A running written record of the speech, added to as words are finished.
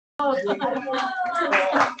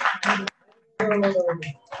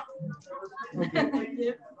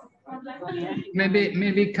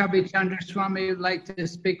Maybe Kavichandra Swami would like to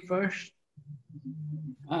speak first.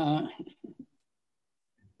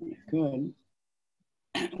 Good.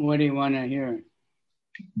 What do you want to hear?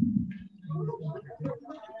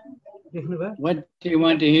 What do you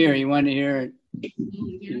want to hear? You want to hear,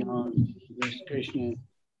 this Krishna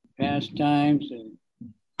pastimes, and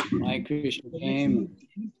why Krishna came,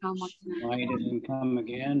 why he doesn't come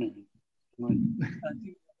again, or what?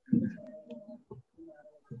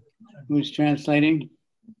 Who's translating?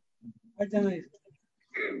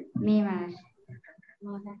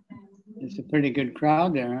 It's a pretty good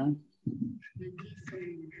crowd there, huh?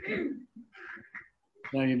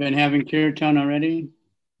 So you've been having kirtan already?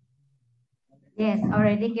 Yes,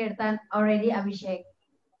 already kirtan, already Abhishek.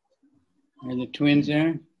 Are the twins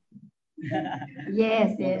there?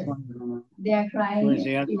 Yes. They are crying. Where's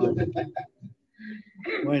the other one?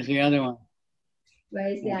 Where's the other one? Where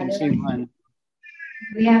is the I can other see one? one.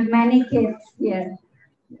 We have many kids here.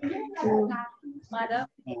 Mother.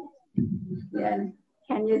 Yeah.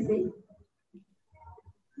 Can you see?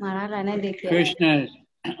 Krishna,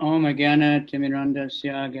 Om Agana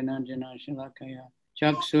Timirandasya Gananjana Shalakaya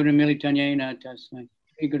Chak Suramilitanyena Tasmai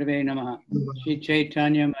Shri Gurave Namaha Shri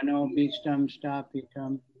Chaitanya Mano Bhistam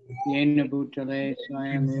Stapitam Yena Bhutale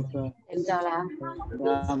Swayam Rupa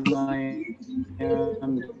Ramayam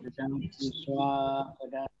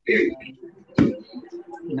Swapada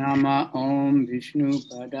Nama Om Vishnu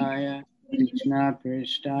Padaya Krishna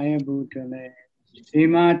Pristaya Bhutale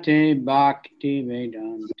Srimate Bhakti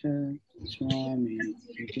Vedanta Swami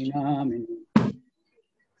Namini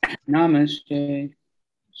Namaste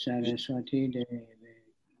Saraswati Devi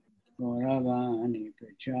Gauravani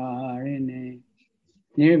Pracharine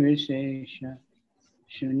Nirvisesha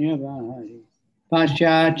Shunyavadi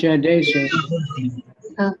Paschacha Desa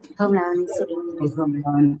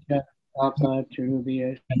Mancha Papa Churubhya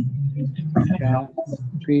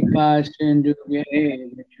Kripa Sindhu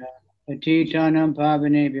Vyevacha Atitanam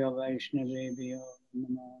Pavanebhyo Vaishnavebhyo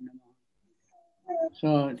Namo Namo. So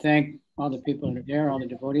thank all the people that are there, all the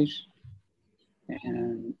devotees.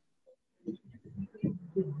 And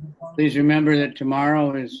please remember that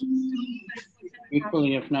tomorrow is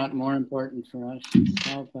equally, if not more important for us.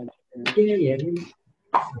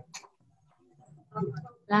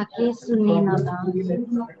 Lucky Sunil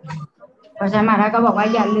เพราะฉะนั้นมาท่านก็บอกว่า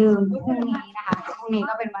อย่าลืมพรุ่งนี้นะคะพรุ่งนี้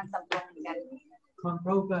ก็เป็นวันสำคัญเหมือนกันของพร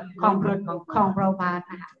ะพาส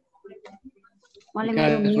นะคะ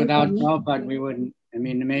Because without Prabhupada, we wouldn't. I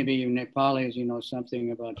mean, maybe you Nepalis, you know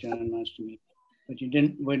something about Janmashtami, but you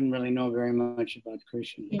wouldn't really know very much about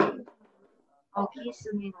Krishna.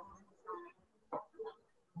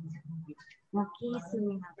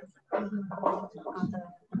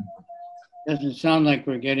 Doesn't sound like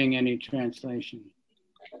we're getting any translation.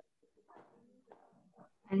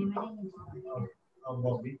 Okay.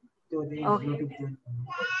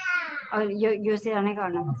 Oh, you say on it.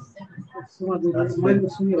 Right?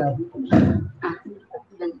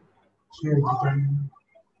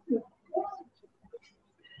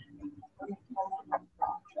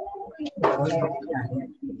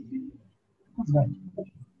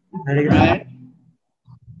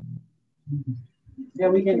 Yeah,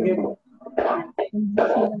 we can hear.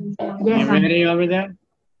 Yes, you ready over there?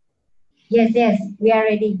 Yes, we are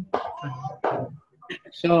ready.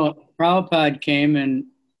 So Prabhupada came and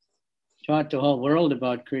taught the whole world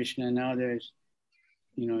about Krishna. Now there's,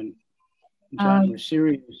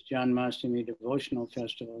 serious Janmashtami devotional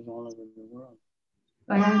festivals all over the world.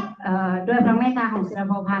 ด้วยพระเมตตาของศิล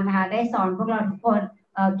ปพันธ์นะคะได้สอนพวกเราทุกคน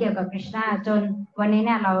เกี่ยวกับคริชนาจนวันนี้เ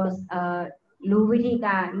นี่ยเรารู้วิธีก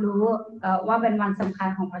ารรู้ว่าเป็นวันสำคัญ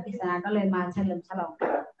ของพระศาสนาก็เลยมาเฉลิมฉลอง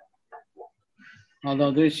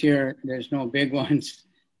Although this year there's no big ones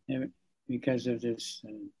because of this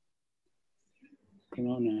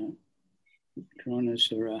Corona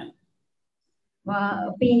Sura. ว่า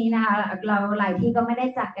ปีนี้นะคะเราหลายที่ก็ไม่ได้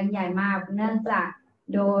จัดกันใหญ่มากเนื่องจาก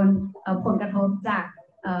โดนผลกระทบจาก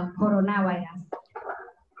โคโรนาไวรัส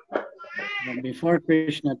Before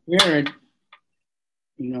Krishna appeared,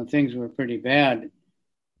 things were pretty bad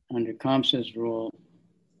under Kamsa's rule.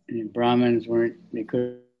 And Brahmins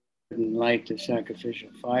couldn't light the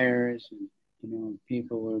sacrificial fires, and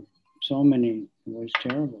people were it was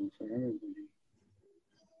terrible for everybody.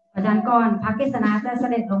 เพราะฉะนั้นก่อนพระกฤษณะจะเส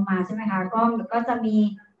ด็จลงมาใช่ไหมคะก็จะมี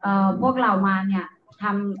พวกเหล่ามารเนี่ยท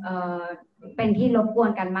ำเป็นที่รบกว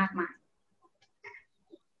นกันมากมาย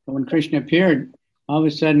When Krishna appeared, all of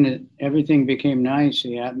a sudden everything became nice.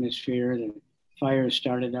 The atmosphere, the fire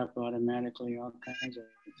started up automatically, all kinds of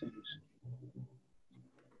things.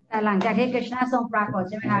 แต่หลังจากที่ Krishna ทรงปรากฏ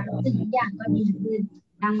ใช่ไหมคะสิ่งทุกอย่างก็ดีขึ้น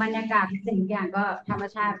ทางบรรยากาศสิ่งทุกอย่างก็ธรรม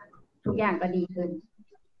ชาติทุกอย่างก็ดีขึ้น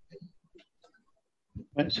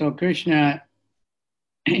But so Krishna,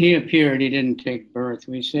 he appeared, he didn't take birth.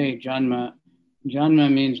 We say Janma. Janma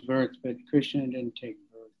means birth, but Krishna didn't take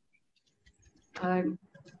birth.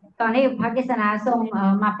 ตอนที่พระกฤษณะทรง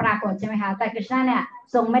มาปรากฏใช่ไหมคะแต่ Krishna เนี่ย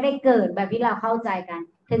ทรงไม่ได้เกิดแบบที่เราเข้าใจกัน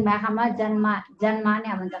ถึงแม้คำว่าจันมาเ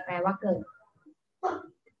นี่ยมันจะแปลว่าเกิด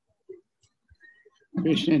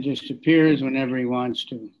Krishna just appears whenever he wants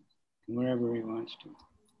to, wherever he wants to.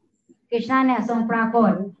 Krishna เนี่ยทรงปราก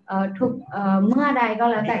ฏทุกเมื่อใดก็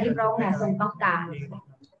แล้วแต่ที่พระองค์เนี่ยทรงต้องการ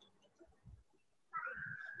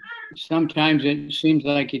Sometimes it seems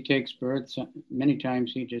like he takes birth. Many times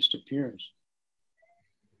he just appears.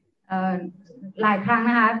 หลายครั้ง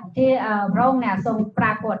นะคะที่พระองค์เนี่ยทรงปร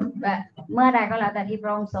ากฏแบบเมื่อใดก็แล้วแต่ที่พร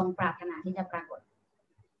ะองค์ทรงปรารถนาที่จะปรากฏ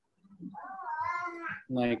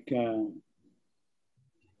Like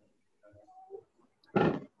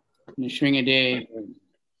in the Shringaday,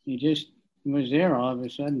 he just was there all of a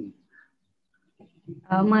sudden.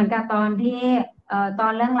 เหมือนกับตอนที่ตอ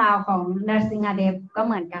นเรื่องราวของนรสิงหเดชก็เ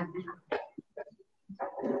หมือนกันนะคะ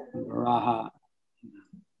Raha.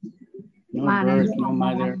 No birth, no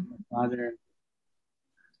mother, no father.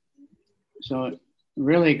 So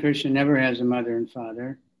really Krishna never has a mother and father.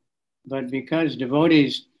 But because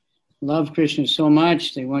devotees love Krishna so much,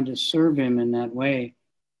 they want to serve him in that way.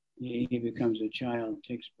 He becomes a child,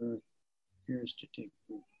 takes birth, appears to take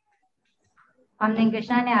birth. ความจริง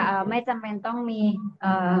Krishna เนี่ยไม่จำเป็นต้องมี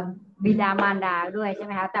บิดามารดาด้วยใช่ไห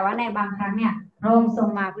มคะแต่ว่าในบางครั้งเนี่ยพระองค์ทรง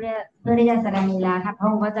มาเพื่อที่จะแสดงลีลาค่ะพระ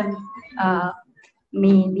องค์ก็จะ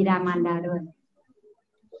มีบิดามารดาด้วย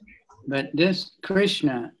But this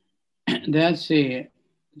Krishna, that's the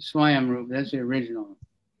Swayam Rup, that's the original.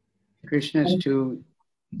 Krishna's to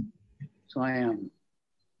Swayam.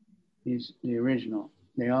 He's the original.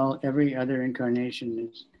 Every other incarnation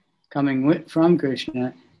is coming from Krishna.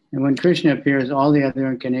 And when Krishna appears, all the other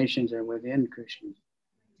incarnations are within Krishna.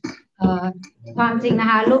 ความจริงนะ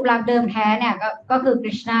คะรูปลักษณ์เดิมแท้เนี่ยก็คือ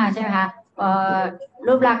Krishna ใช่ไหมคะ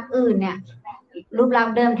รูปลักษณ์อื่นเนี่ยรูปลักษ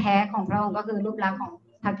ณ์เดิมแท้ของพระองค์ก็คือรูปลักษณ์ของ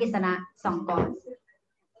พระกฤษณะสองกร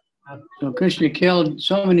So Krishna killed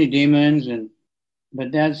so many demons, but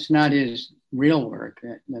that's not his real work.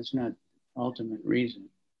 That's not ultimate reason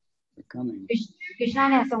for coming. Krishna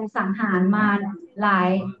เนี่ยทรงสังหารมารห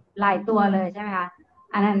ลายตัวเลยใช่ไหมคะ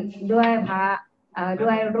อันนั้นด้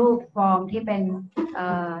วยรูปฟอร์มที่เป็น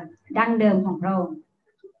ดั้งเดิมของพระองค์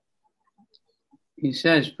He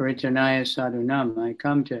says, Parityanaya sadhunam, I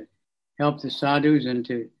come to help the sadhus and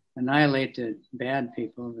to annihilate the bad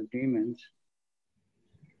people, the demons.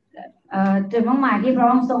 จุดมุ่งหมายที่พระ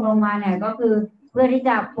องค์ทรงลงมาเนี่ยก็คือเพื่อที่จ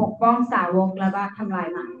ะปกป้องสาวกแล้วก็ทำลาย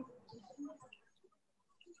มาร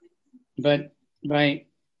But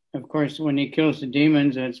of course, when he kills the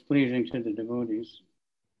demons, that's pleasing to the devotees.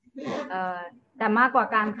 แต่มากกว่า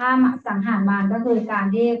การฆ่าสังหารมารก็คือการ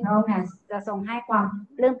ที่พระองค์เนี่ยจะทรงให้ความ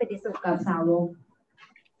ปลื้มปิติสุขกับสาวก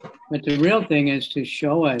But the real thing is to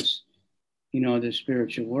show us, the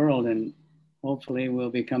spiritual world, and hopefully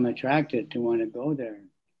we'll become attracted to want to go there,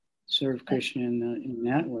 serve Krishna in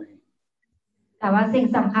that way. แต่ว่าสิ่ง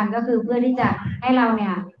สำคัญก็คือเพื่อที่จะให้เราเนี่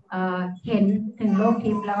ยเห็นถึงโลก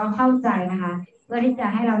ทิพย์แล้วก็เข้าใจนะคะเพื่อที่จะ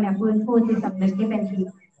ให้เราเนี่ยฟื้นฟูจิตสำนึกที่เป็นทิพ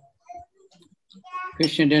ย์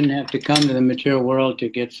Krishna didn't have to come to the material world to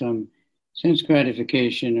get some sense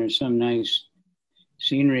gratification or some nice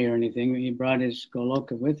scenery or anything. He brought his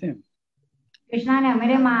Goloka with him. Krishna เนี่ยไม่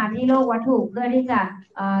ได้มาที่โลกวัตถุเพื่อที่จะ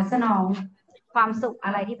สนองความสุขอ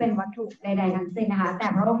ะไรที่เป็นวัตถุใดๆทั้งสิ้นนะคะแต่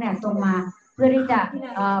พระองค์เนี่ยทรงมาเพื่อที่จะ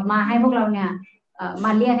มาให้พวกเราเนี่ยม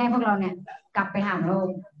าเรียกให้พวกเราเนี่ยกลับไปหาพระอง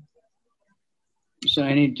ค์ So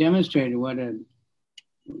and he demonstrated what a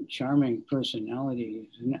charming personality he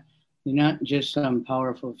is. He's not just some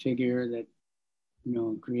powerful figure that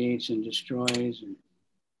creates and destroys. And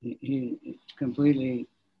he's completely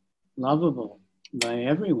lovable by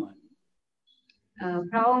everyone.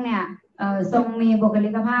 พระองค์เนี่ยทรงมีบุคลิ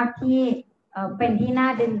กภาพที่เป็นที่น่า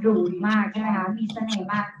ดึงดูดมากใช่ไหมคะมีเสน่ห์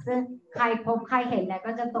มากซึ่งใครพบใครเห็นเนี่ย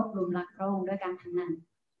ก็จะตกหลุมรักพระองค์ด้วยกันทั้งนั้น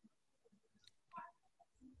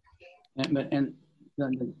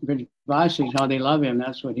And the Brajvasis, how they love him,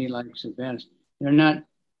 that's what he likes the best. They're not,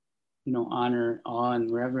 honor, awe, and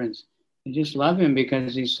reverence. They just love him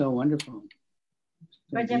because he's so wonderful.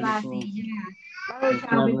 บรรจบาสีใช่ไหมคะก็คือ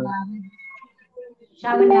ช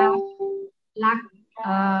าววินดา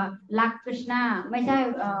รักคริชนาไม่ใช่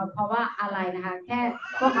เพราะว่าอะไรนะคะแค่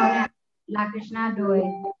พวกเขาเนี่ยรักคริชนาโดย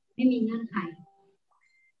ไม่มีเงื่อนไข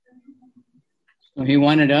So he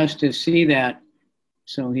wanted us to see that.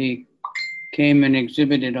 So he came and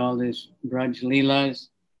exhibited all this Braj Leelas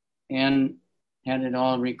and had it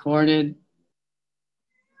all recorded.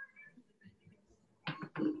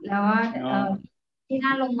 แล้วที่ท่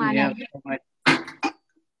านลงมา We เนี่ย have so much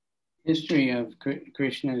history of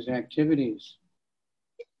Krishna's activities.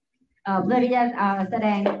 เพื่อที่จะแสด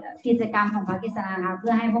งกิจกรรมของพระกฤษณานะคะเพื่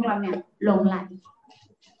อให้พวกเราเนี่ยหลงไหล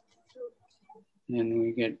And we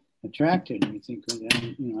get attracted. We think,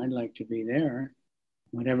 well, I'd like to be there.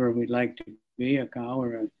 Whatever we'd like to be, a cow or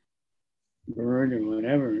a bird or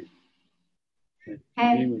whatever. But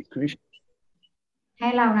to be with Krishna. ให้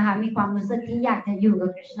เรานะคะมีความรู้สึกที่อยากจะอยู่กับ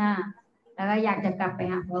Krishna แล้วก็อยากจะกลับไป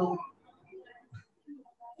หาพระองค์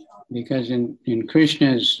Because in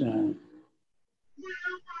Krishna's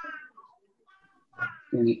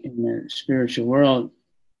in the spiritual world,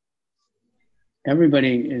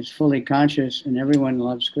 everybody is fully conscious and everyone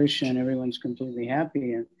loves Krishna and everyone's completely happy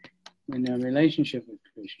in their relationship with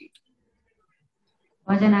Krishna. เพ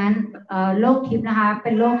ราะฉะนั้นโลกทิพย์นะคะเ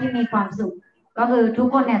ป็นโลกที่มีความสุขก็คือทุก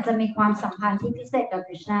คนเนี่ยจะมีความสัมพันธ์ที่พิเศษกับ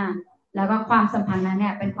Krishna แล้วก็ความสัมพันธ์นั้นเนี่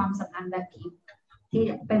ยเป็นความสัมพันธ์แบบทิพย์ที่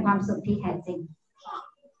เป็นความสุขที่แท้จริง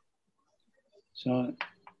So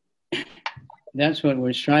that's what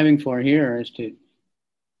we're striving for here, is to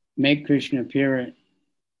make Krishna appear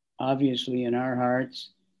obviously in our hearts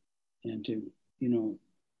and to,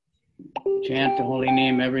 chant the holy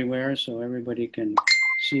name everywhere so everybody can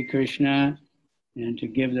see Krishna, and to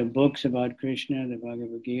give the books about Krishna, the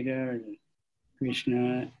Bhagavad Gita, or the Krishna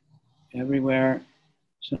everywhere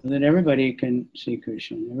so that everybody can see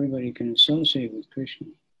Krishna, everybody can associate with Krishna.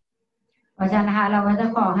 เพราะฉะนั้นนะคะเราก็จะ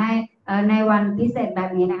ขอให้ในวันพิเศษแบ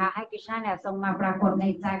บนี้นะคะให้ Krishna เนี่ยทรงมาปรากฏใน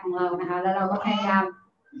ใจของเรานะคะแล้วเราก็พยายาม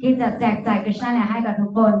ที่จะแจกจ่าย Krishna เนี่ยให้กับทุ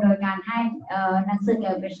กคนโดยการให้หนังสือเกี่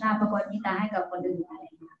ยวกับ Krishna พระพุทธกิจให้กับคนอื่นอะไรอ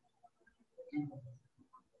ย่างเงี้ย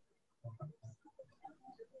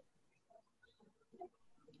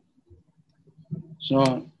So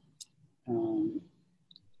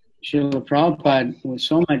Srila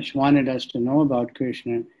Prabhupada wanted us to know about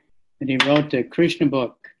Krishna that he wrote the Krishna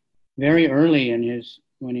book very early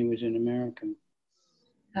when he was in America.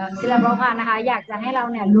 ศิลปะนะคะอยากจะให้เรา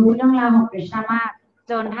เนี่ยรู้เรื่องราวของ Krishna มาก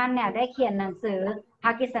จนท่านเนี่ยได้เขียนหนังสือพร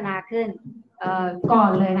ะกฤษณาขึ้นก่อ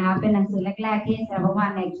นเลยนะคะเป็นหนังสือแรกๆที่ศิลปะ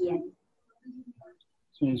เนี่ยเขียน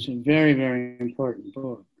So it's a very, very important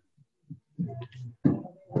book.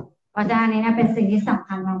 เพราะฉะนั้นนี่นะเป็นสิ่งที่สำ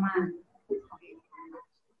คัญมากๆ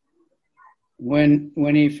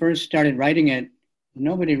When he first started writing it,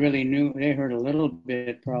 nobody really knew. They heard a little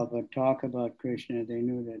bit Prabhupada talk about Krishna. They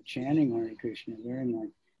knew that chanting Hare Krishna very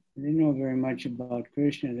much. They didn't know very much about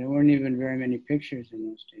Krishna. There weren't even very many pictures in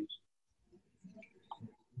those days.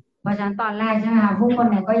 เพราะฉะนั้นตอนแรกใช่ไหมคะผู้คน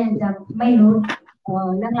เนี่ยก็ยังจะไม่รู้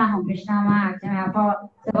เรื่องราวของ Krishna มากใช่ไหมคะพอ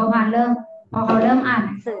เขาเริ่มอ่านห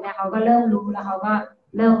นังสือเนี่ยเขาก็เริ่มรู้แล้วเขาก็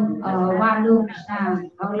เริ่มวาดรูป Krishna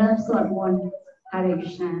เขาเริ่มสวดมนต์ Hare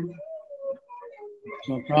Krishna.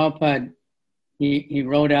 So Prabhupada, he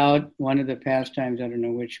wrote out one of the pastimes, I don't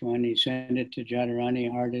know which one, he sent it to Jadharani,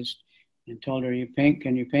 artist, and told her,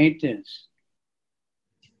 can you paint this?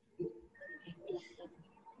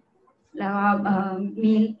 แล้ว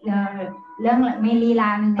มีเรื่องมีลีลา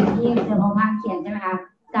หนึ่งในที่เจ้าพ่อพานเขียนใช่ไหมคะ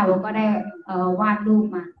สาวกก็ได้วาดรูป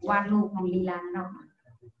ของลีลานั้นออกมา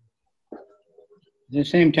At the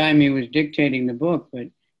same time he was dictating the book, but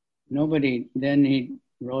then he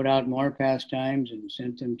wrote out more pastimes and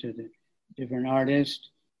sent them to the different artists,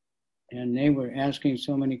 and they were asking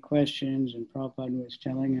so many questions, and Prabhupada was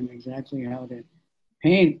telling him exactly how to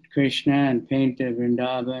paint Krishna and paint the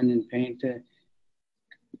Vrindavan and paint the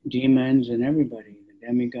demons and everybody, the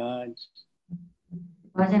demigods.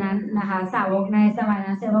 เพราะฉะนั้นนะคะสาวกในสมัย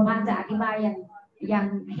นั้นเจ้าพ่อพานจะอธิบายอย่าง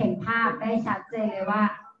เห็นภาพได้ชัดเจนเลยว่า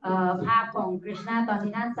ภาพของ Krishna ตอน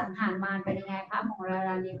ที่ท่านสังหารมารเป็นยังไงภาพของร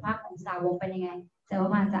าณีภาพของสาวกเป็นยังไงเจ้าพ่อ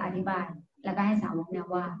พานจะอธิบายแล้วก็ให้สาวกเนี่ย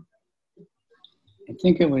ว่า I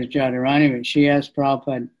think it was Jadharani, but she asked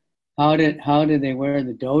Prabhupada, how did they wear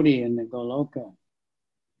the dhoti in the Goloka?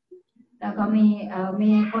 แล้วก็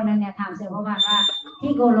มีคนนึงเนี่ยถามเจ้าพ่อพานว่า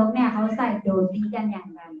ที่โกลกเนี่ยเขาใส่โดตีกันอย่าง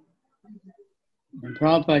ไร And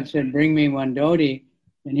Prabhupada said, bring me one dhoti,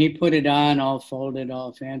 and he put it on all folded,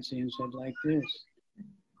 all fancy, and said like this.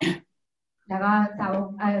 แล้วก็เจ้า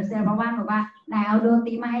พ่อพานบอกว่าไหนเอาโด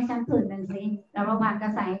ตีมาให้ฉันผืนหนึ่งสิแล้วพ่อพานก็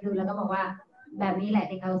ใส่ให้ดูแล้วก็บอกว่าแบบนี้แหละ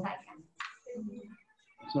ที่เขาใส่กัน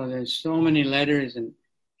So there's so many letters, and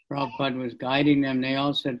Prabhupada was guiding them. They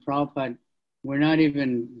all said, Prabhupada, we're not even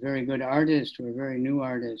very good artists. We're very new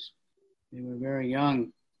artists. They were very young.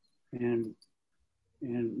 And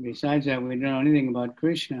besides that, we don't know anything about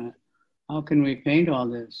Krishna. How can we paint all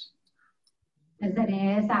this? แต่ใน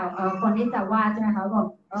สาวคนที่จะวาดใช่ไหมคะบอก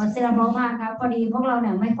ศิลปะมากครับพอดีพวกเราเ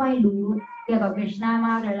นี่ยไม่ค่อยรู้เกี่ยวกับกฤษณาม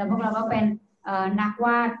ากเลยแล้วพวกเราก็เป็นนักว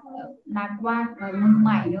าดมือให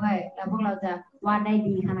ม่ด้วยแล้วพวกเราจะวาดได้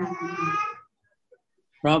ดีขนาดนี้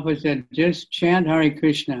Prabhupada said, just chant Hare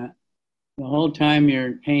Krishna the whole time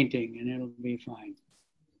you're painting and it'll be fine.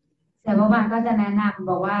 เสด็จพระบาทก็จะแนะนำ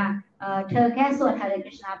บอกว่าเธอแค่สวด Hare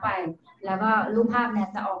Krishna ไปแล้วก็รูปภาพเนี่ย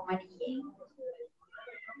จะออกมาดีเอง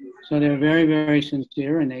So they're very, very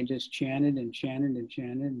sincere and they just chanted and chanted and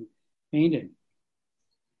chanted and painted.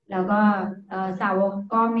 แล้วก็สาวก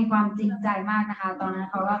ก็มีความจริงใจมากนะคะตอนนั้น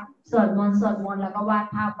เขาก็สวดมนต์แล้วก็วาด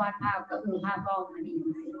ภาพก็คือภาพก็ออกมาดี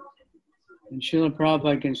And Srila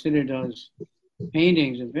Prabhupada considered those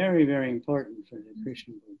paintings very, very important for the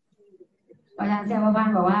Krishna book. เพราะฉะนั้นเสด็จพระบาท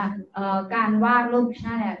บอกว่าการวาดรูป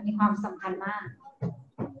นั่นแหละมีความสำคัญมาก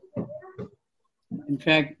In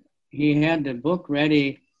fact, he had the book ready,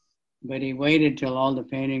 but he waited till all the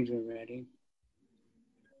paintings were ready.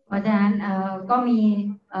 เพราะฉะนั้นก็มี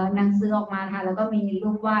หนังสือออกมาค่ะแล้วก็มี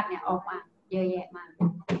รูปวาดเนี่ยออกมาเยอะแยะมาก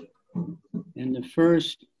And the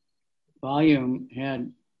first volume had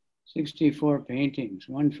 64 paintings,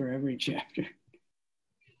 one for every chapter.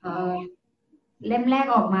 เล่มแรก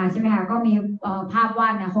ออกมาใช่ไหมคะก็มีภาพวา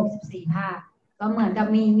ดเนี่ย64ภาพก็เหมือนกับ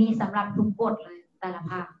มีสำหรับทุกบทเลยแต่ละ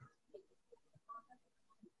ภาพ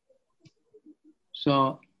So,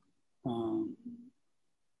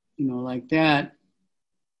 like that.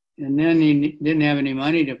 And then he didn't have any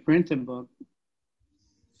money to print the book.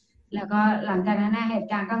 แล้วก็หลังจากนั้นเหตุ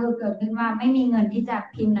การณ์ก็คือเกิดขึ้นว่าไม่มีเงินที่จะ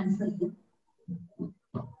พิมพ์หนังสือ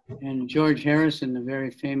And George Harrison, the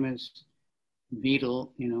very famous Beatle,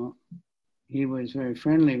 he was very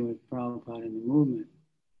friendly with Prabhupada in the movement.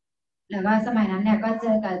 แล้วก็สมัยนั้นเนี่ยก็เจ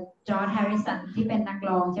อกับจอร์จแฮร์ริสันที่เป็นนัก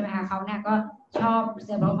ร้องใช่ไหมคะเขาเนี่ยก็ชอบเส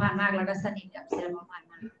ด็จพระบาทมากแล้วก็สนิทกับเสด็จพระบาท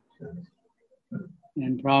มาก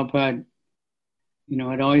And Prabhupada,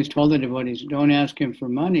 had always told the devotees, don't ask him for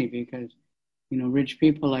money because, rich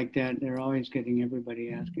people like that, they're always getting everybody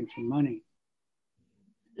asking for money.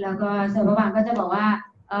 แล้วก็เสด็จพระบาทก็จะบอกว่า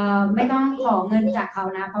ไม่ต้องขอเงินจากเขา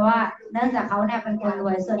นะเพราะว่าเนื่องจากเขาเนี่ยเป็นคนร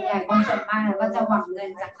วยส่วนใหญ่คนส่วนมากเนี่ยก็จะหวังเงิน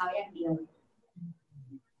จากเขาอย่างเดียว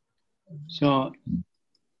So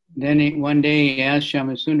then one day he asked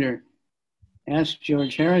Shyamasundar, asked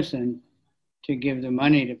George Harrison to give the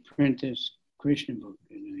money to print this Krishna book.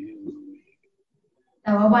 แ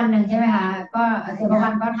ต่ว่าวันหนึ่งใช่ไหมคะก็เสด็จพระบา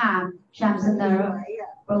ทก็ถามชามสุนดร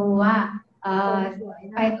ปรูว่า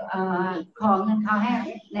ไปขอเงินเขาให้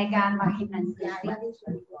ในการมาพิมพ์หนังสือ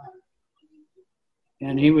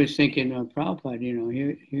And he was thinking, Prabhupada,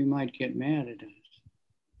 he might get mad at us.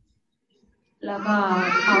 แล้วก็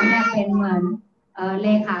เขาเนี่ยเป็นเหมือนเล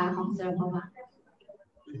ขาของเสด็จพระบาท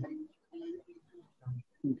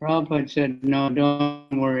And Prabhupada said, no,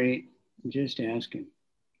 don't worry, just ask him.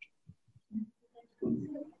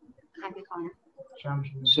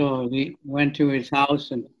 So he went to his house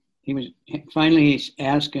and he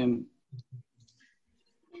asked him.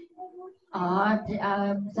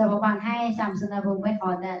 เสด็จพระบาทให้ชามสุนดรไปขอ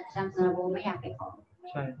แต่ชามสุนดรไม่อยากไปขอ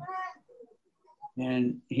And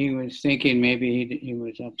he was thinking maybe he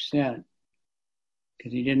was upset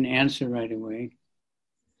because he didn't answer right away.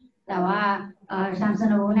 แต่ว่าชามสุน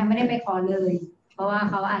ดรเนี่ยไม่ได้ไปขอเลยเพราะว่า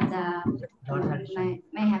เขาอาจจะ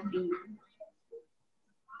ไม่แฮปปี้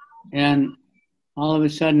And all of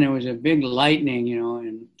a sudden there was a big lightning,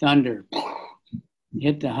 and thunder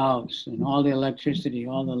hit the house and all the electricity,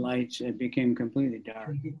 all the lights, it became completely dark.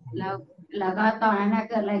 แล้วก็ตอนนั้น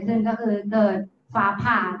เกิดอะไรขึ้นก็คือเกิดฟ้า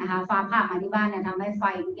ผ่านะคะฟ้าผ่ามาที่บ้านเนี่ยทำให้ไฟ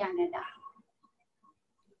ทุกอย่างเนี่ยดับ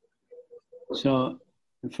So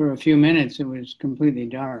for a few minutes it was completely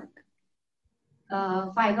dark.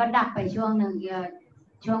 ไฟก็ดับไปช่วงหนึ่ง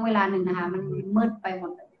ช่วงเวลาหนึ่งนะคะมันมืดไปหม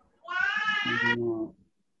ด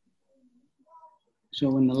So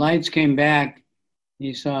when the lights came back,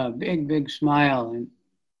 he saw a big, big smile and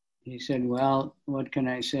he said, well, what can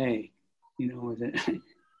I say?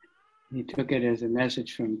 He took it as a message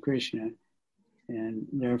from Krishna and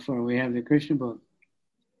therefore we have the Krishna book.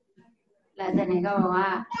 แล้วจากนั้นก็บอกว่า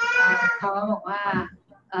เขาก็บอกว่า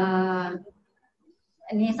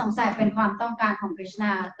อันนี้สงสัยเป็นความต้องการของ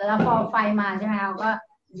Krishna แล้วพอไฟมาใช่ไหมเขาก็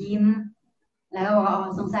ยิ้มแล้วก็บอกว่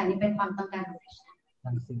าสงสัยนี่เป็นความต้องการของ Krishna.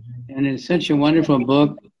 And it's such a wonderful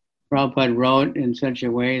book Prabhupada wrote in such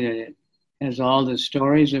a way that it has all the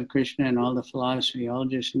stories of Krishna and all the philosophy all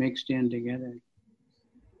just mixed in together.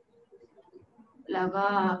 แล้วก็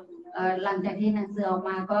หลังจากที่หนังสือออก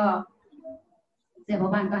มาก็เสด็จพร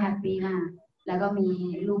ะบาทก็แฮปปี้มากแล้วก็มี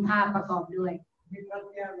รูปภาพประกอบด้วย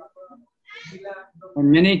And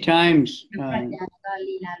many times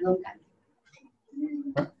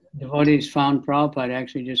devotees found Prabhupada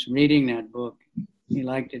actually just reading that book. He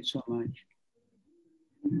liked it so much.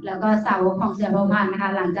 แล้วก็สาวกของศิลปภานะคะ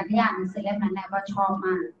หลังจากที่อ่านหนังสือเล่มนั้นก็ชอบม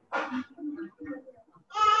าก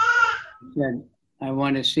Said, I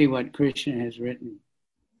want to see what Krishna has written.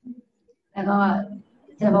 แล้วก็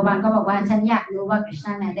ศิลปภาก็บอกว่าฉันอยากรู้ว่า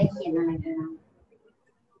Krishna เนี่ยได้เขียนอะไรไปบ้าง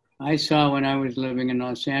I saw when I was living in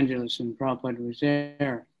Los Angeles and Prabhupada was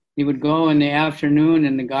there. He would go in the afternoon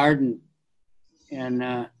in the garden and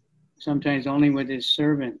sometimes only with his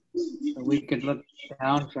servant. So we could look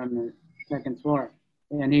down from the second floor.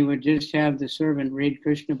 And he would just have the servant read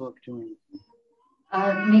Krishna book to him.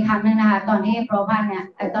 มีครั้งนึงนะคะตอนที่พระพานเนี่ย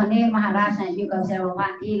ตอนที่มหาราชเนี่ยอยู่กับศิลปภา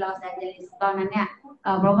ที่ลอสแอนเจลิสตอนนั้นเนี่ย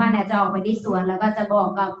พระพานเนี่ยจะออกไปที่สวนแล้วก็จะบอก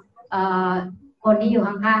กับคนที่อยู่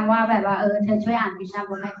ข้างๆว่าแบบว่าเธอช่วยอ่านวิชาบ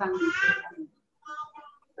ทให้ฟัง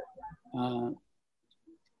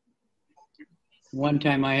One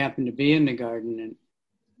time I happened to be in the garden and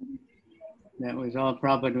that was all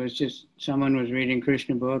Prabhupada was just someone was reading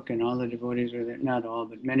Krishna book and all the devotees were there, not all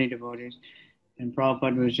but many devotees, and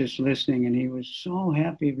Prabhupada was just listening and he was so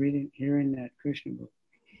happy hearing that Krishna book.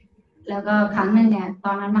 แล้วก็ครั้งนึงเนี่ยต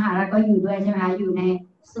อนนั้นมหาราชก็อยู่ด้วยใช่ไหมคะอยู่ใน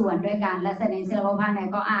สวนด้วยกันและเสด็จศิลปภาเนี่ย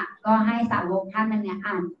ก็ให้สาวกท่านนึงเนี่ย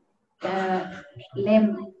อ่านเล่ม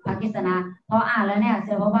พระกฤษณาพออ่านแล้วเนี่ย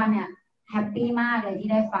ศิลปภาเนี่ยแฮปปี้มากเลยที่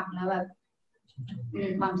ได้ฟังแล้วแบบมี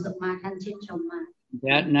ความสุขมากท่านชื่นชมมาก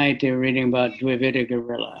That night they were reading about B.V.V.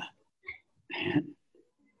 gorilla.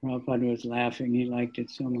 Prabhupada was laughing. He liked it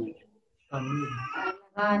so much.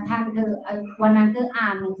 ก็ท่านคือวันนั้นคืออ่า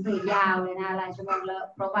นหนังสือยาวเลยนะหลายชั่วโมงแล้ว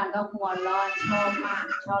พระพานก็หัวเราะชอบมาก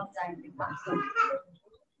ชอบใจมีความสุข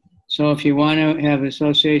So if you want to have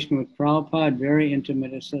association with Prabhupada, very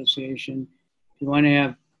intimate association. If you want to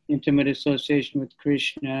have intimate association with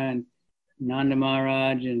Krishna and Nanda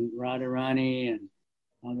Maharaj and Radharani and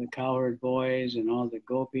all the cowherd boys and all the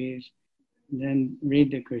gopis, then read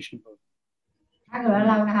the Krishna book. ถ้าเกิดว่า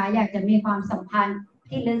เรานะคะอยากจะมีความสัมพันธ์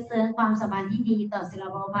ที่ลึกซึ้งความสัมพันธ์ที่ดีต่อศิล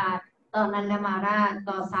ปภาต่อนันทมาราช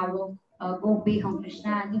ต่อสาวกโกปีของกฤษณ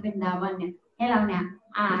าที่เป็นดาวันเนี่ยให้เราเนี่ย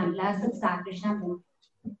อ่านและศึกษา Krishna book.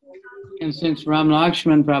 And since Ram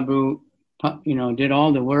Lakshman Prabhu, did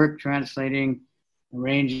all the work, translating,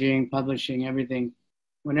 arranging, publishing, everything,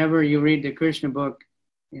 whenever you read the Krishna book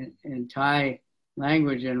in Thai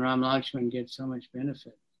language, and Ram Lakshman gets so much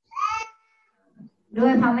benefit. ด้ว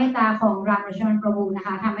ยพระเมตตาของรามชนประภูนะค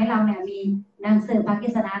ะทำให้เราเนี่ยมีหนังสือพระกฤ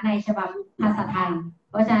ษณาในฉบับภาษาไทย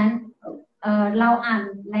เพราะฉะนั้นเราอ่าน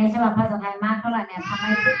ในฉบับภาษาไทยมากเท่าไหร่เนี่ยทำใ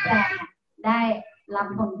ห้ผู้แปลเนี่ยได้รับ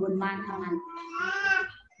ผลบุญมากเท่านั้น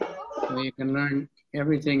So you can learn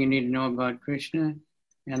everything you need to know about Krishna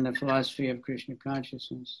and the philosophy of Krishna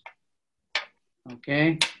consciousness. Okay,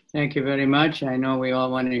 thank you very much. I know we all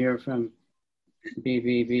want to hear from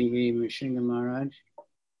B.V.V. Narasimha Maharaj.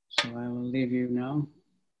 So I will leave you now.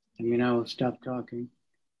 I will stop talking.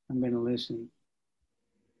 I'm going to listen.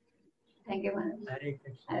 Thank you.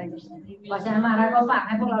 เพราะฉะนั้นมาแล้วก็ฝากใ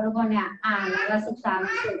ห้พวกเราทุกคนเนี่ยอ่านและศึกษาห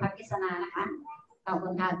นังสือพระกฤษณานะคะขอบคุ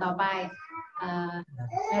ณค่ะต่อไป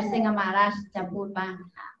Narasingha Maharaj จะพูดบ้าง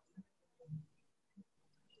ค่ะ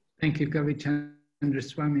Thank you, Kavichandra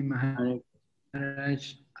Swami Maharaj.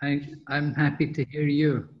 I'm happy to hear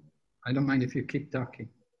you. I don't mind if you keep talking.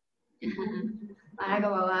 มาแล้วก็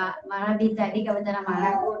บอกว่ามาแล้วดีใจที่Kavichandra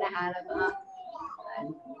Maharajพูดนะคะแล้วก็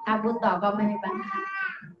ถ้าพูดต่อก็ไม่มีปัญหา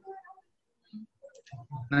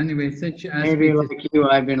Anyway, since you asked Maybe me like you,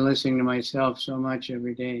 I've been listening to myself so much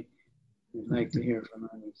every day. I'd like to hear from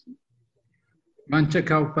others.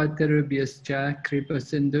 Manchakalpatarubhyascha kripa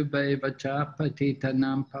sindhu bhaivacha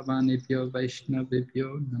patitanam pavanibhyo vaishnavibhyo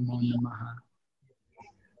namo namaha.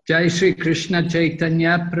 Jai Shri Krishna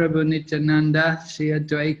Chaitanya Prabhu Nityananda Shri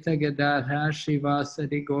Advaita Gadadhar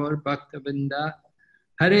Srivasadi Gaur Bhaktavinda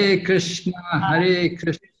Hare Krishna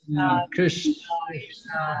Krishna Krishna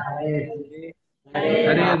Hare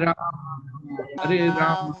Hare Rama Hare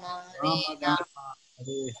Rama Rama Rama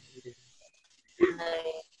Hare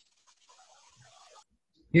Hare.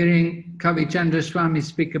 Hearing Kavichandra Swami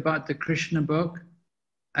speak about the Krishna book,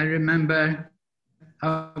 I remember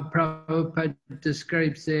how Prabhupada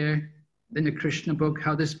describes there in the Krishna book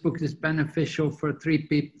how this book is beneficial for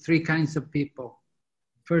three kinds of people.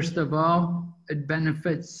 First of all, it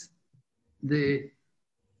benefits the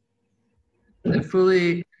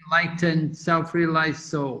fully enlightened, self-realized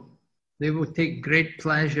soul. They will take great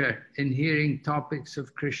pleasure in hearing topics of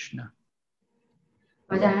Krishna.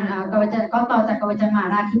 เพราะฉะนั้นก็ต่อจากKavichandra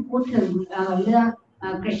Maharajที่พูดถึงเรื่อง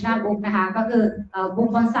Krishna book นะคะก็คือบุค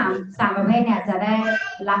คลสามประเภทเนี่ยจะได้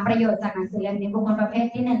รับประโยชน์จากหนังสือเล่มนี้บุคคลประเภท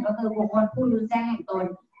ที่หนึ่งก็คือบุคคลผู้รู้แจ้งแห่งตน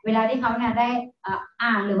เวลาที่เขาเนี่ยได้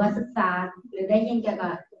อ่านหรือว่าศึกษาหรือได้ยินเกี่ยวกั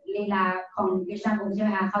บ ลีลาของกฤษณาบุญใช่ไหม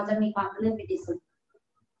คะเขาจะมีความปลื้มปิติสุข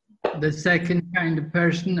The second kind of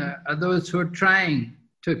person are those who are trying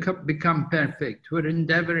to become perfect, who are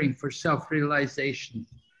endeavoring for self-realization.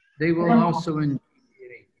 They will also enjoy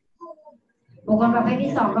hearing. บุคคลประเภท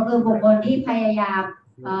ที่สองก็คือบุคคลที่พยายาม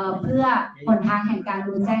เพื่อหนทางแห่งการ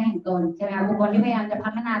รู้แจ้งแห่งตนใช่ไหมคะบุคคลที่พยายามจะพั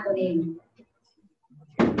ฒนาตัวเอง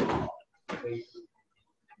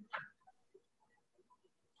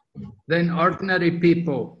Then ordinary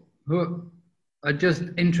people who are just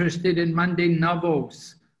interested in mundane novels,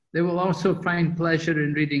 they will also find pleasure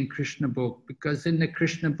in reading Krishna book, because in the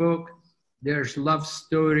Krishna book there's love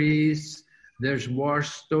stories, there's war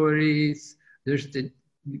stories, there's the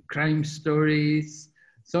crime stories.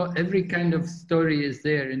 So every kind of story is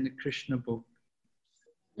there in the Krishna book.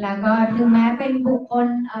 แล้วก็ถึงแม้เป็นบุคคล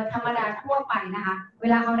ธรรมดาทั่วไปนะคะเว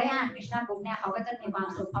ลาเขาได้อ่านกฤษณาบุญเนี่ยเขาก็จะมีความ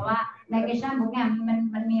สุขเพราะว่าในกฤษณาบุญเนี่ย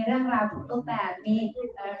มันมีเรื่องราวทุกรูปแบบมี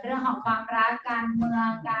เรื่องของความรักการเมือง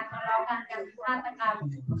การทะเลาะกันการฆาตกรรม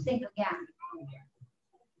ทุกสิ่งทุกอย่าง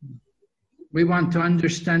We want to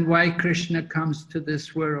understand why Krishna comes to this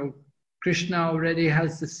world. Krishna already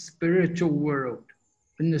has the spiritual world.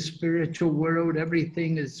 In the spiritual world,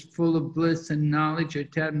 everything is full of bliss and knowledge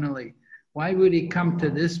eternally. Why would he come to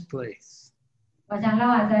this place? เพราะฉะนั้นเรา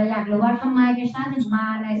อาจจะอยากรู้ว่าทำไมกฤษณาถึงมา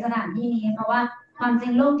ในสถานที่นี้เพราะว่าความจริ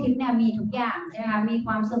งโลกทิพย์เนี่ยมีทุกอย่างใช่ไหมคะมีค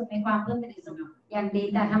วามสุขมีความปลื้มปิติสุขอย่างดี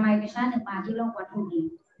แต่ทำไมกฤษณาถึงมาที่โลกวัตถุนี้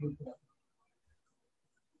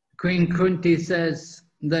Queen Kunti says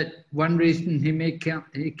that one reason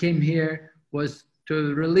he came here was to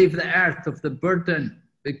relieve the earth of the burden,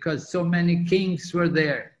 because so many kings were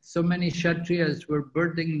there, so many Kshatriyas were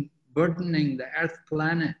burdening the earth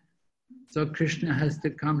planet. So Krishna has to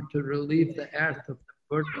come to relieve the earth of the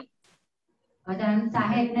burden. เพราะฉะนั้นสา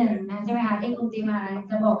เหตุหนึ่งนะใช่ไหมคะที่คุณจีมา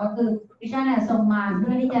จะบอกก็คือกฤษณาเนี่ยทรงมาเ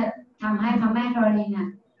พื่อที่จะทำให้พระแม่ธรณีเนี่ย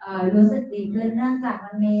รู้สึกดีขึ้นเนื่องจาก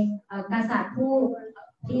มันมีกษัตริย์ผู้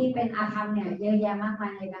ที่เป็นอาธรรมเนี่ยเยอะแยะมากมา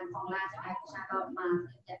ยในการครองราชย์กฤษณาก็มา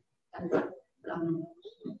จะกำจัดเรา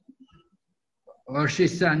Or she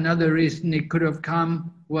said another reason he could have come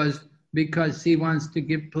was because he wants to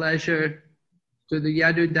give pleasure to the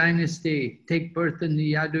Yadu dynasty, take birth in the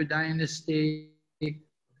Yadu dynasty,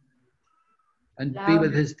 and be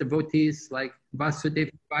with his devotees like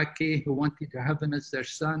Vasudeva Bhakti, who wanted to have him as their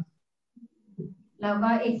son. แล้วก็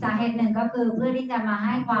อีกสาเหตุหนึ่งก็คือเพื่อที่จะมาใ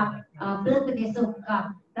ห้ความปลื้มปิติสุขกับ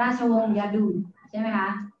ราชวงศ์ยาดูใช่ไหมคะ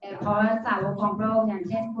เพราะสาวกของพระองค์อย่าง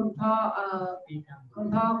เช่นคุณพ่อ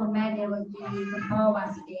คุณแม่เดวกีคุณพ่อวา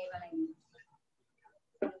สุเดวอะไรอย่างนี้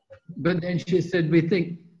But then she said, we think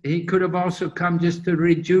he could have also come just to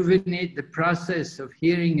rejuvenate the process of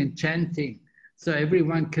hearing and chanting, so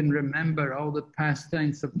everyone can remember all the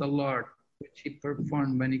pastimes of the Lord which he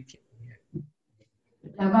performed when he came here.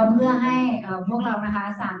 แล้วก็เพื่อให้พวกเรานะคะ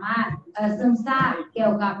สามารถซึมซาบเกี่ย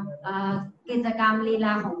วกับกิจกรรมลีล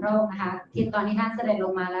าของพระองค์นะคะที่ตอนนี้ท่านเสด็จล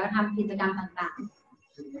งมาแล้วทำกิจกรรมต่าง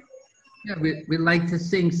ๆ Yeah, we like to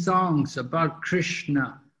sing songs about Krishna.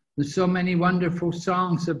 And so many wonderful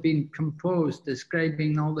songs have been composed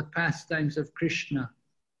describing all the pastimes of Krishna.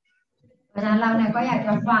 เพราะฉะนั้นเราเนี่ยก็อยากจ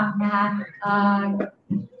ะฟังนะคะ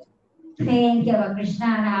เพลงเกี่ยวกับกฤษณ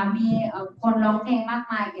านะคะมีคนร้องเพลงมาก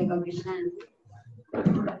มายเกี่ยวกับกฤษณา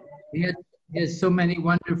He has so many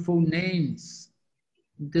wonderful names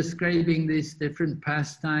describing these different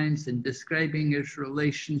pastimes and describing his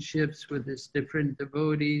relationships with his different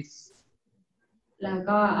devotees. แล้ว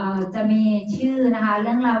ก็จะมีชื่อนะคะเ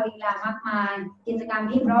รื่องราวลีลามากมายกิจกรรม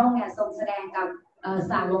ที่พระองค์เนี่ยทรงแสดงกับ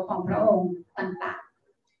สาวกของพระองค์ต่าง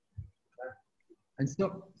ๆ And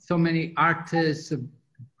so many artists,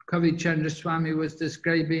 Kavichandra Swami was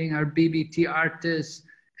describing our BBT artists,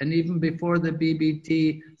 and even before the BBT,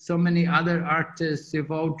 so many other artists have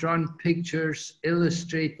all drawn pictures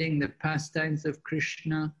illustrating the pastimes of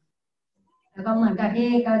Krishna. แล้วก็เหมือนกับที่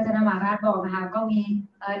กาญจนมหาราชบอกนะคะก็มี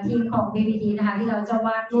ทีมของ BVV นะคะที่เราจะว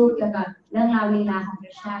าดรูปเกี่ยวกับเรื่องราวลีลาของกฤ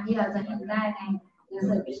ษณาที่เราจะเห็นได้ในหนัง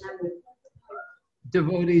สือกฤษณาบุตร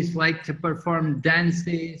Devotees like to perform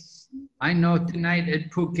dances. I know tonight at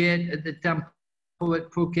Phuket, at the temple at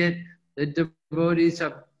Phuket, the devotees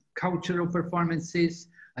have cultural performances,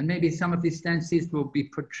 and maybe some of these dances will be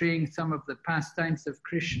portraying some of the pastimes of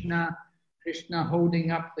Krishna, Krishna holding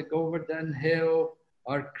up the Govardhan hill,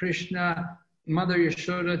 or Krishna, Mother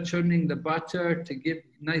Yashoda churning the butter to give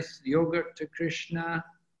nice yogurt to Krishna.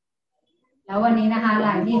 แล้ววันนี้นะคะหล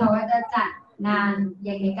ายที่เขาก็จะจัดงานอ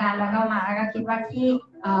ย่างนี้กันแล้วก็มาแล้วก็คิดว่าที่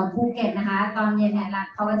ภูเก็ตนะคะตอนเย็นเนี่ย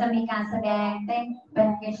เขาก็จะมีการแสดงเต้นเป็น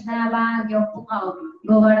กฤษณาบ้างยกภูเขาโก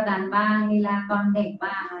วารดันบ้างลีลากรเด็ก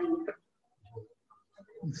บ้างอะไร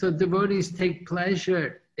So devotees take pleasure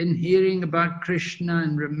in hearing about Krishna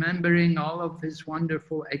and remembering all of his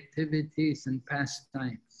wonderful activities and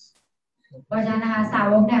pastimes. เพราะฉะนั้นนะคะสา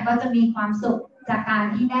วกเนี่ยก็จะมีความสุขจากการ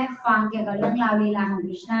ที่ได้ฟังเกี่ยวกับเรื่องราวลีลาของค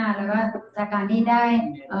ริชนาแล้วก็จากการที่ได้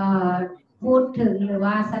พูดถึงหรือ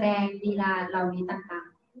ว่าแสดงลีลาเหล่านี้ต่าง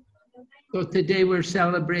ๆ So today we're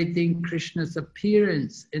celebrating Krishna's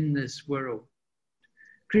appearance in this world.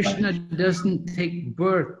 Krishna doesn't take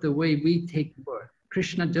birth the way we take birth.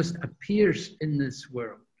 Krishna just appears in this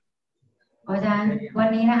world. เพราะฉะนั้นวัน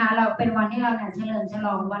นี้นะคะเราเป็นวันที่เราเฉลิมฉล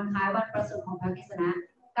องวันคล้ายวันประสูติของพระกฤษณะ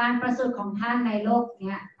การประสูติของท่านในโลก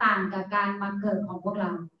นี้ต่างกับการมาเกิดของพวกเร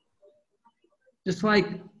า Just like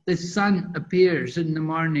the sun appears in the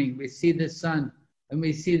morning, we see the sun, and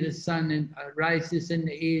we see the sun and rises in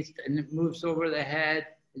the east, and it moves over the head,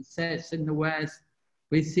 it sets in the west.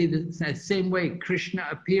 We see the same way Krishna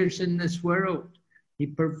appears in this world. He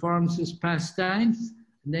performs his pastimes,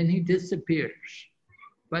 and then he disappears.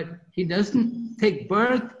 But he doesn't take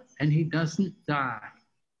birth, and he doesn't die.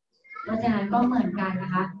 เพราะฉะนั้นก็เหมือนกันน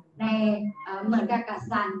ะคะในเหมือนกับ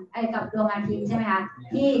ซันกับดวงอาทิตย์ใช่ไหมคะ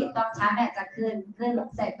ที่ตอนเช้าเนี่ยจะขึ้น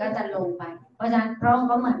เสร็จก็จะลงไปเพราะฉะนั้นพระองค์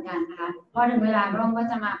ก็เหมือนกันนะคะพอถึงเวลาพระองค์ก็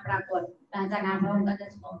จะมาปรากฏหลังจากนั้นพระองค์ก็จะ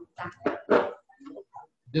ทรงจาก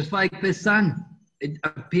Just like the sun, it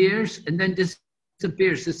appears and then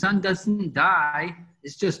disappears. The sun doesn't die,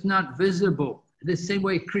 it's just not visible. The same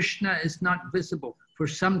way Krishna is not visible. For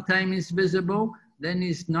some time he's visible, then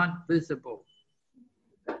he's not visible.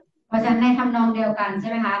 เพราะฉะนั้นในทำนองเดียวกันใช่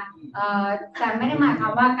ไหมคะแต่ไม่ได้หมายควา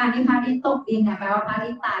มว่าการที่พระอาทิตย์ตกดินเนี่ยแปลว่าพระอา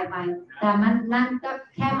ทิตย์ตายไปแต่มันนั่นก็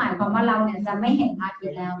แค่หมายความว่าเราเนี่ยจะไม่เห็นพระอาทิ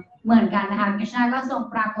ตย์แล้วเหมือนกันนะคะคริชนาก็ทรง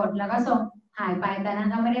ปรากฏแล้วก็ทรงหายไปแต่นั้น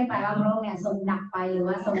ก็ไม่ได้แปลว่าพระองค์เนี่ยทรงดับไปหรือ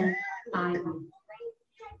ว่าทรงตายไป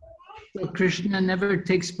So Krishna never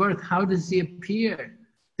takes birth. How does he appear?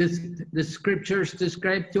 The scriptures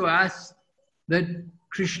describe to us that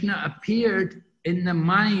Krishna appeared in the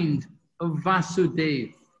mind of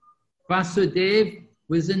Vasudeva. Vasudeva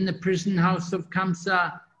was in the prison house of Kamsa.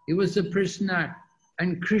 He was a prisoner,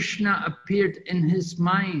 and Krishna appeared in his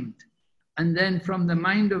mind. And then from the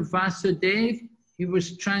mind of Vasudeva, he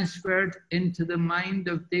was transferred into the mind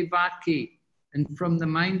of Devaki. And from the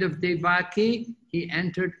mind of Devaki, he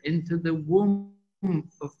entered into the womb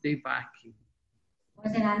of Devaki. เพรา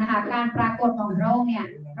ะฉะนั้นนะคะการปรากฏของพระองค์เนี่ย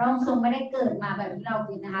พระองค์ทรงไม่ได้เกิดมาแบบที่เรา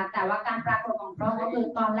คิดนะคะแต่ว่าการปรากฏของพระองค์ก็คือ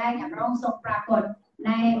ตอนแรกเนี่ยพระองค์ทรงปรากฏใ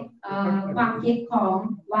นความคิดของ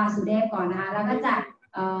วาสุเดฟก่อนนะคะแล้วก็จาก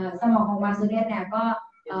สมองของวาสุเดฟเนี่ยก็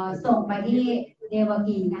ส่งไปที่เดว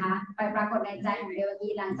กีนะคะไปปรากฏในใจของเดวกี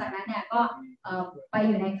หลังจากนั้นเนี่ยก็ไปอ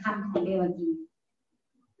ยู่ในครรภ์ของเดวกี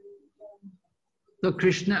So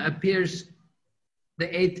Krishna appears the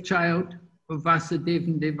 8th child of Vasudeva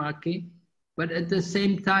and Devaki, but at the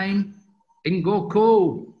same time in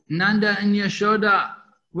Gokul, Nanda and Yashoda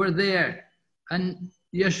were there, and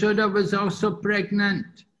Yashoda was also pregnant,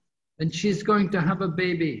 and she's going to have a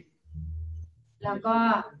baby. แล้วก็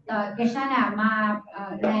คริชนาเนี่ยมา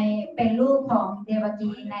ในเป็นลูกของเดวกี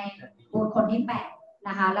ในบุตรคนที่8น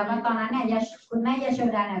ะคะแล้วก็ตอนนั้นเนี่ยคุณแม่ยโช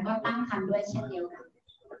ดาเนี่ยก็ตั้งครรภ์ด้วยเช่นเดียวกัน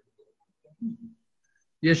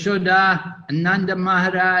Yashoda and Nanda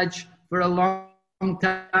Maharaj for a long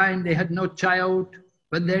time they had no child,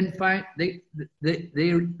 but then they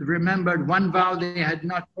remembered one vow they had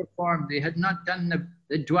not performed. They had not done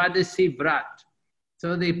the Dwadasi Vrat.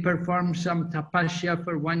 So they performed some tapasya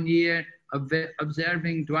for 1 year of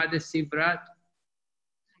observing Dwadasi Vrat.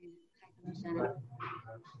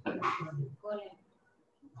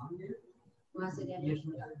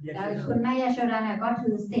 แล้วคุณแม่ยโชดาเนี่ยก็ถื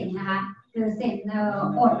อศีลนะคะถือศีล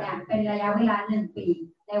อดเนี่ยเป็นระยะเวลา1 ปี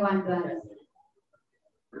ในวันดวดาศี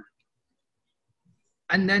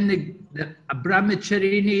And then a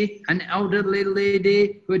brahmacharini, an elderly lady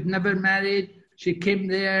who had never married, she came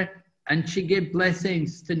there and she gave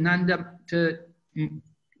blessings to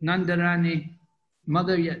Nandarani,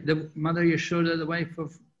 the mother Yashoda, the wife of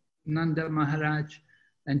Nanda Maharaj,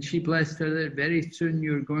 and she blessed her that very soon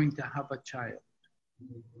you're going to have a child.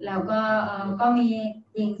 แล้วก็มี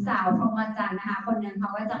หญิงสาวพรหมจรรย์นะคะคนหนึ่งเขา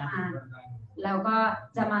ก็จะมาแล้วก็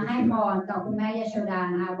จะมาให้พรกับคุณแม่ยโชดา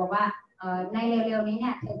นะคะบอกว่าในเร็วๆนี้เ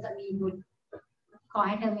นี่ยเธอจะมีบุตรขอใ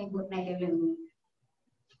ห้เธอมีบุตรในเร็วๆนี้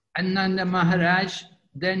And Nanda Maharaj,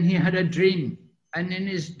 then he had a dream, and in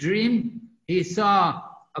his dream he saw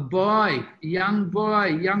a boy, young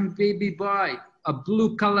baby boy, a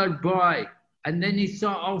blue-colored boy, and then he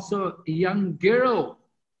saw also a young girl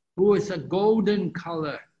who was a golden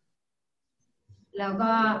color. แล้ว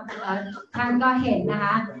ก็ท่านก็เห็นนะค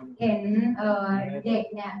ะเห็นเด็ก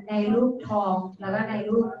เนี่ยในรูปทองแล้วก็ใน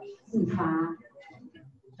รูปสีฟ้า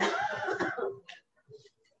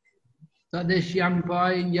So this young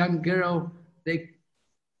boy and young girl, they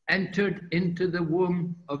entered into the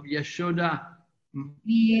womb of Yashoda.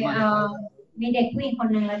 มีเด็กผู้หญิงคน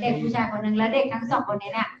หนึ่งและเด็กผู้ชายคนหนึ่งและเด็กทั้งสองคน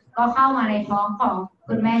นี้เนี่ยก็เข้ามาในท้องของ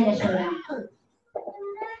คุณแม่ยโสดา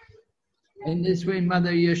In this way,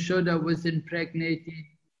 Mother Yashoda was impregnated,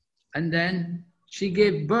 and then she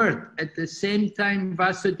gave birth at the same time.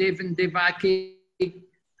 Vasudeva and Devaki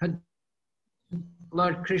had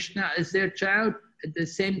Lord Krishna as their child. At the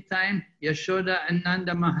same time, Yashoda and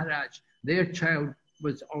Nanda Maharaj, their child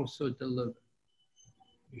was also delivered.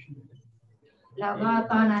 แล้วก็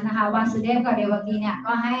ตอนนั้นนะคะวาสุเดฟกับเดวกีเนี่ย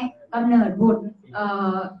ก็ให้กำเนิดบุตร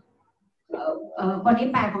คนที่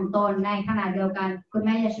8ของตนในขณะเดียวกันคุณแ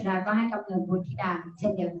ม่ยโสดาก็ให้กำเนิดบุตรธิดาเช่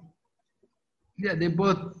นเดียวกัน Yeah, they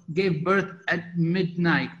both gave birth at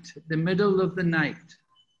midnight, the middle of the night.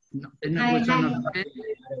 And it was on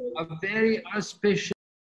a very auspicious